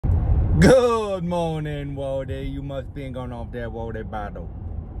Good morning, Wody. You must be going off there, Wody Battle.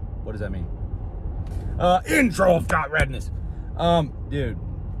 What does that mean? Intro of got redness. Dude,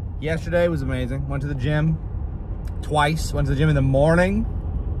 yesterday was amazing. Went to the gym twice. Went to the gym in the morning.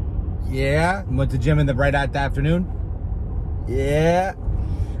 Yeah. Went to the gym right at the afternoon. Yeah.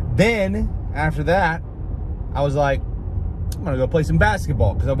 Then, after that, I was like, I'm gonna go play some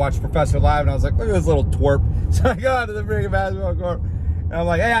basketball because I watched Professor Live and I was like, look at this little twerp. So I go out to the freaking basketball court and I'm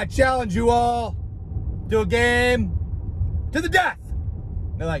like, hey, I challenge you all to a game to the death.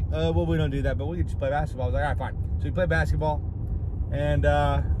 And they're like, well, we don't do that, but we can just play basketball. I was like, all right, fine. So we played basketball and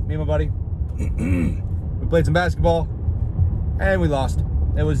me and my buddy, we played some basketball and we lost.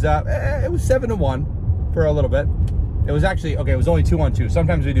 It was 7-1 for a little bit. It was actually, okay, it was only 2-on-2.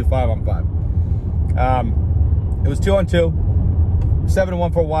 Sometimes we do 5-on-5. It was 2-on-2,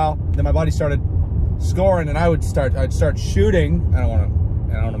 7-1 for a while. Then my buddy started scoring, and I'd start shooting. I don't want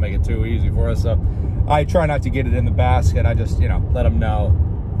to make it too easy for us, so I try not to get it in the basket. I just, let them know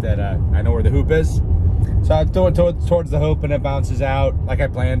that I know where the hoop is. So I throw it towards the hoop, and it bounces out like I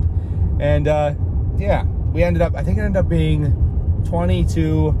planned. And yeah, we ended up. I think it ended up being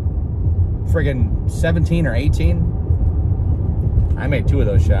 22, friggin' 17 or 18. I made 2 of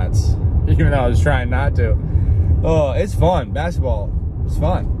those shots, even though I was trying not to. Oh, it's fun. Basketball is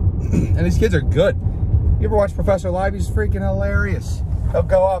fun. And these kids are good. You ever watch Professor Live? He's freaking hilarious. He'll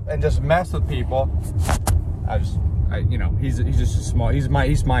go up and just mess with people. He's just small. He's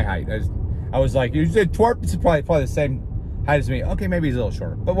my height. I was like, you said twerp? It's probably the same height as me. Okay, maybe he's a little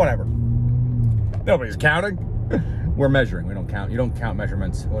shorter, but whatever. Nobody's counting. We're measuring. We don't count. You don't count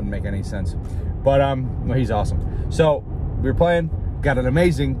measurements. It wouldn't make any sense. But well, he's awesome. So we were playing. Got an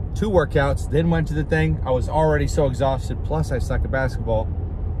amazing 2 workouts, then went to the thing. I was already so exhausted, plus I suck at basketball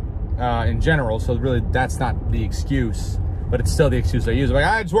in general, so really that's not the excuse, but it's still the excuse I use. I'm like,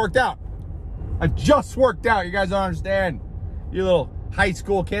 I just worked out. I just worked out. You guys don't understand. You little high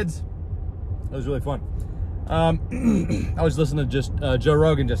school kids. It was really fun. I was listening to just Joe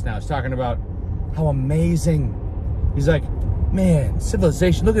Rogan just now. He's talking about how amazing. He's like, man,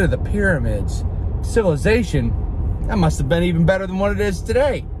 civilization, look at the pyramids. Civilization, that must have been even better than what it is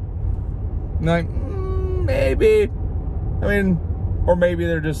today. I'm like, maybe. I mean, or maybe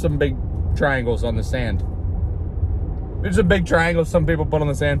they're just some big triangles on the sand. There's some big triangles some people put on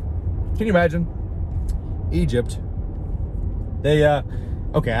the sand. Can you imagine? Egypt. They,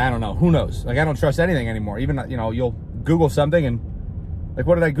 okay, I don't know. Who knows? Like, I don't trust anything anymore. Even, you'll Google something and, like,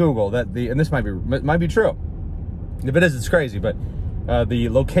 what did I Google? And this might be true. If it is, it's crazy, but the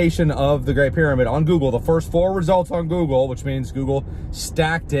location of the Great Pyramid on Google, the first 4 results on Google, which means Google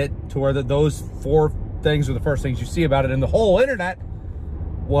stacked it to where those 4 things are the first things you see about it in the whole internet.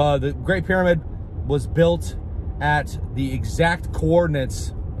 Well, the Great Pyramid was built at the exact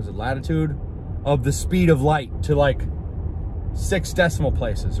coordinates, was it latitude, of the speed of light to like 6 decimal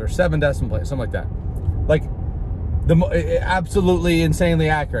places or 7 decimal places, something like that. Like, absolutely insanely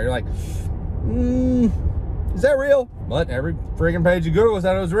accurate. You're like, is that real? But every freaking page of Google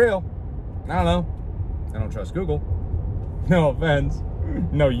said it was real. I don't know. I don't trust Google. No offense.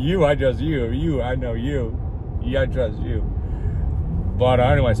 No, I trust you. I know you. Yeah, I trust you. But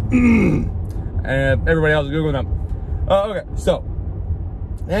anyways, and everybody else is Googling them. Okay, so,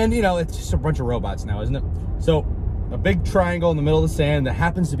 and it's just a bunch of robots now, isn't it? So, a big triangle in the middle of the sand that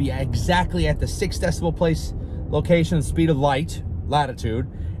happens to be exactly at the 6 decimal place location, the speed of light, latitude.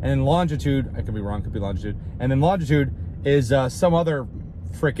 And then longitude, I could be wrong, could be longitude. And then longitude is some other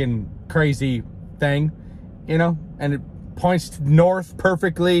freaking crazy thing, and it points north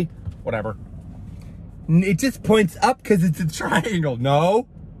perfectly, whatever. It just points up because it's a triangle. No,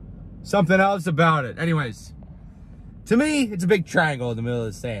 something else about it. Anyways, to me, it's a big triangle in the middle of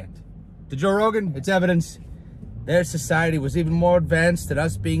the sand. To Joe Rogan, it's evidence their society was even more advanced than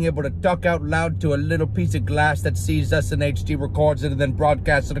us being able to talk out loud to a little piece of glass that sees us in HD, records it, and then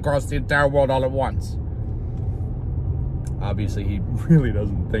broadcasts it across the entire world all at once. Obviously, he really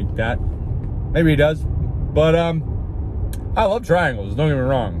doesn't think that. Maybe he does. But, I love triangles. Don't get me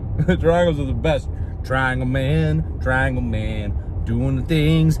wrong. Triangles are the best. Triangle man, doing the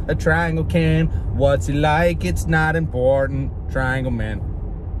things a triangle can. What's he like? It's not important. Triangle man.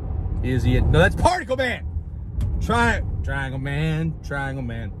 Is he? No, that's Particle Man. Triangle man.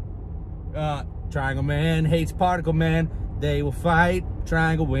 Triangle man hates Particle Man. They will fight.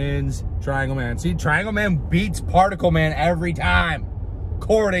 Triangle wins. Triangle Man. See, Triangle Man beats Particle Man every time.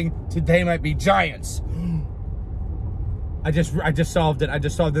 According to They Might Be Giants. I just solved it. I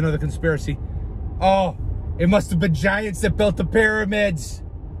just solved another conspiracy. Oh, it must have been giants that built the pyramids.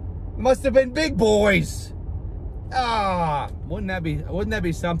 It must have been big boys. Wouldn't that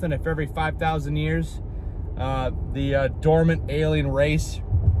be something if every 5,000 years, the dormant alien race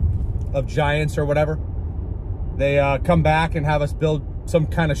of giants or whatever, they come back and have us build some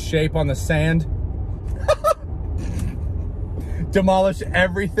kind of shape on the sand, demolish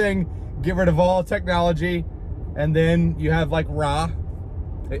everything, get rid of all technology, and then you have like Ra.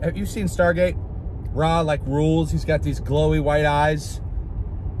 Have you seen Stargate? Ra like rules. He's got these glowy white eyes,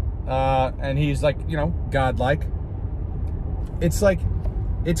 and he's like, you know, godlike. It's like,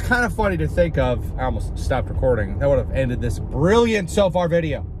 it's kind of funny to think of. I almost stopped recording. That would have ended this brilliant so far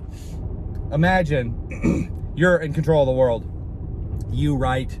video. Imagine you're in control of the world. You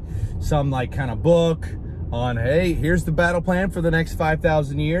write some like kind of book on, hey, here's the battle plan for the next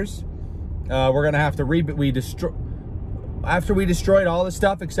 5,000 years. We're gonna have to after we destroyed all the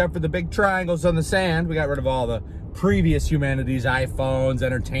stuff except for the big triangles on the sand, we got rid of all the previous humanity's iPhones,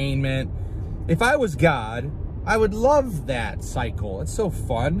 entertainment. If I was God, I would love that cycle. It's so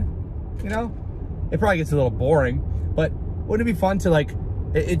fun, you know? It probably gets a little boring, but wouldn't it be fun to like,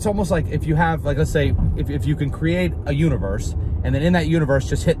 it's almost like if you have, like, let's say, if you can create a universe, and then in that universe,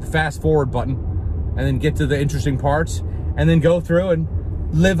 just hit the fast forward button, and then get to the interesting parts, and then go through and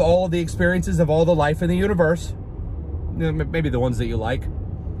live all of the experiences of all the life in the universe. You know, maybe the ones that you like.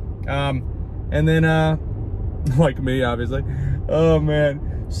 And then, like me, obviously. Oh,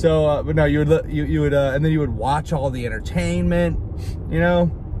 man. So, but no, you would, and then you would watch all the entertainment, you know,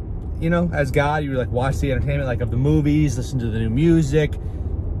 as God, you would like watch the entertainment, like of the movies, listen to the new music,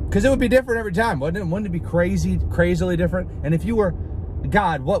 because it would be different every time, wouldn't it be crazily different? And if you were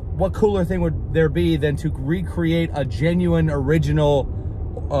God, what cooler thing would there be than to recreate a genuine, original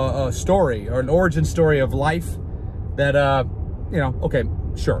story, or an origin story of life that, you know, okay,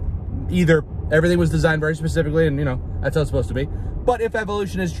 sure, either everything was designed very specifically and, you know, that's how it's supposed to be, but if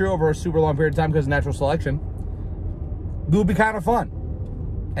evolution is true over a super long period of time because of natural selection, it would be kind of fun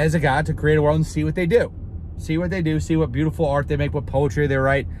as a God to create a world and see what they do. See what they do, see what beautiful art they make, what poetry they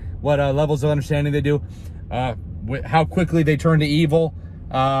write, what levels of understanding they do, how quickly they turn to evil,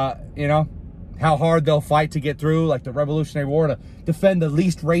 you know, how hard they'll fight to get through, like the Revolutionary War, to defend the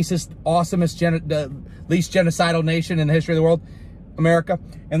least racist, awesomest, the least genocidal nation in the history of the world, America.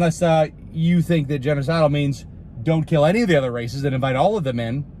 Unless you think that genocidal means don't kill any of the other races and invite all of them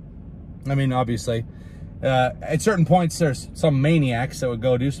in. I mean, obviously, at certain points, there's some maniacs that would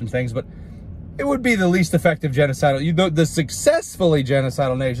go do some things, but it would be the least effective genocidal. The successfully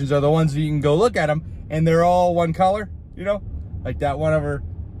genocidal nations are the ones that you can go look at them, and they're all one color, you know? Like that one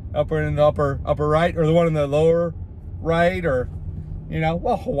over in the upper right, or the one in the lower right, or, you know,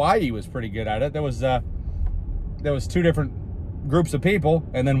 well, Hawaii was pretty good at it. There was two different groups of people,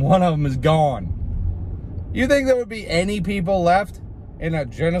 and then one of them is gone. You think there would be any people left in a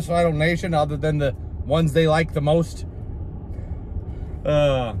genocidal nation other than the ones they like the most?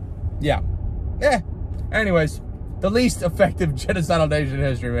 Yeah. Anyways, the least effective genocidal nation in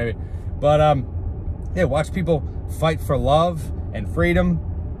history, maybe. But, yeah, watch people fight for love and freedom.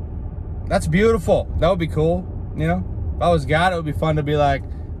 That's beautiful. That would be cool, you know? If I was God, it would be fun to be like,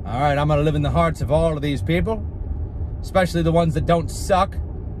 all right, I'm going to live in the hearts of all of these people, especially the ones that don't suck.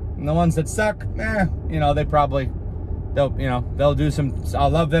 And the ones that suck, you know, they'll do some, I'll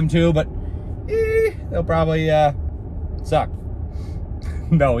love them too, but they'll probably suck.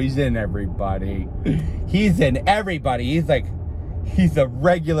 No, he's in everybody. He's in everybody. He's a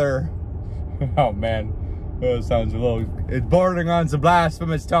regular, oh man. Oh, it sounds it's bordering on some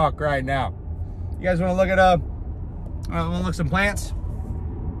blasphemous talk right now. You guys want to look at, want to look some plants?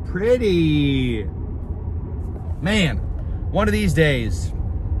 Pretty. Man, one of these days,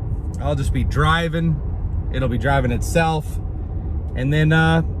 I'll just be driving. It'll be driving itself. And then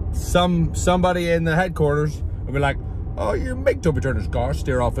somebody in the headquarters will be like, oh, you make Toby Turner's car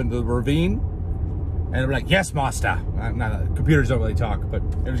steer off into the ravine. And they'll be like, yes, master. Computers don't really talk,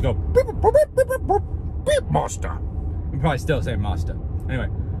 but they just go, beep, beep, beep, beep, beep, beep. Beep, master. I'm probably still saying master. Anyway.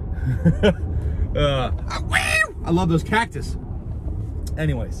 I love those cactus.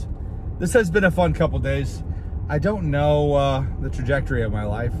 Anyways, this has been a fun couple days. I don't know the trajectory of my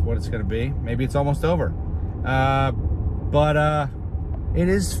life, what it's going to be. Maybe it's almost over. But it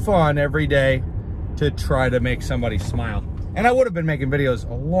is fun every day to try to make somebody smile. And I would have been making videos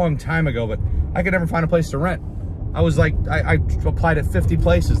a long time ago, but I could never find a place to rent. I was like, I applied at 50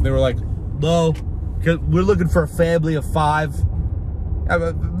 places. And they were like, no. Because we're looking for a family of 5.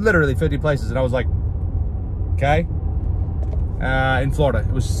 Literally 50 places. And I was like, okay. In Florida.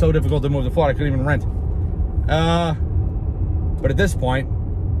 It was so difficult to move to Florida. I couldn't even rent. But at this point,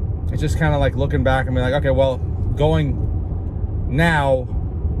 it's just kind of like looking back and being like, okay, well, going now,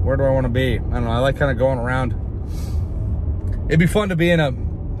 where do I want to be? I don't know. I like kind of going around it'd be fun to be in a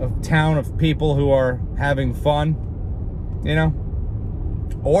town of people who are having fun, you know?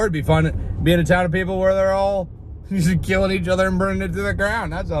 Or it'd be fun to be in a town of people where they're all just killing each other and burning it to the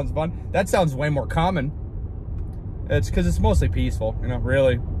ground. That sounds fun. That sounds way more common. It's because it's mostly peaceful, you know,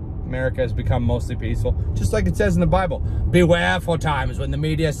 really. America has become mostly peaceful. Just like it says in the Bible. Beware for times when the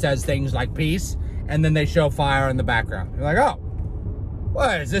media says things like peace, and then they show fire in the background. You're like, oh,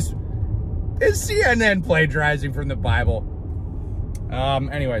 what is this? Is CNN plagiarizing from the Bible?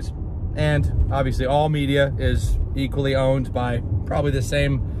 Anyways, and obviously all media is equally owned by probably the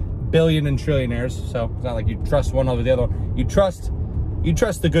same billion and trillionaires. So it's not like you trust one over the other. You trust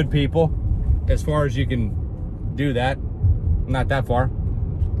the good people as far as you can do that. Not that far.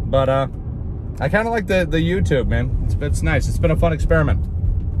 But I kind of like the YouTube, man. It's nice. It's been a fun experiment.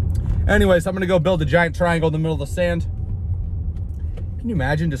 Anyways, I'm going to go build a giant triangle in the middle of the sand. Can you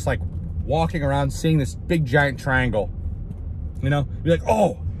imagine just like walking around seeing this big giant triangle? You know, you're like,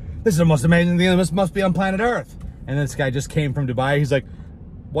 oh, this is the most amazing thing. This must be on planet Earth. And this guy just came from Dubai. He's like,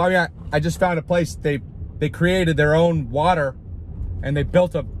 well, I just found a place. They created their own water, and they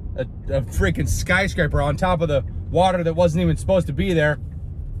built a freaking skyscraper on top of the water that wasn't even supposed to be there,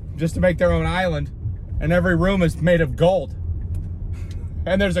 just to make their own island. And every room is made of gold.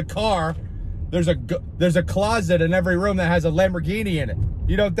 And there's a car, there's a closet in every room that has a Lamborghini in it.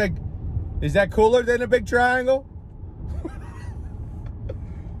 You don't think, is that cooler than a big triangle?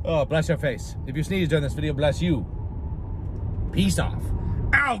 Oh, bless your face. If you sneeze during this video, bless you. Peace off.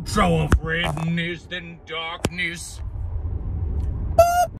 Outro of redness and darkness.